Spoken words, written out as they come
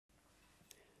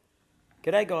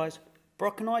G'day guys,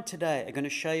 Brock and I today are going to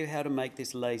show you how to make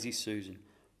this Lazy Susan.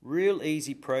 Real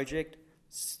easy project,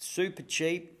 super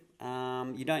cheap,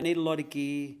 you don't need a lot of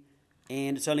gear,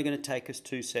 and it's only going to take us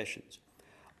 2 sessions.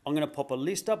 I'm going to pop a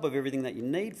list up of everything that you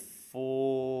need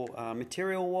for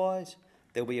material wise.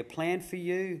 There'll be a plan for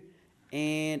you,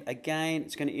 and again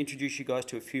it's going to introduce you guys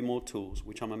to a few more tools,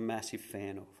 which I'm a massive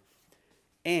fan of.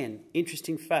 And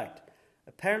interesting fact,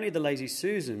 apparently the Lazy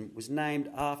Susan was named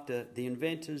after the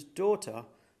inventor's daughter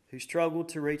who struggled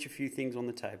to reach a few things on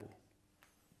the table.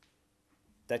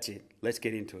 That's it. Let's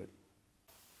get into it.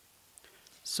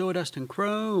 Sawdust and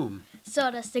chrome.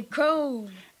 Sawdust and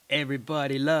chrome.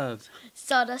 Everybody loves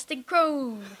Sawdust and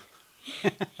chrome.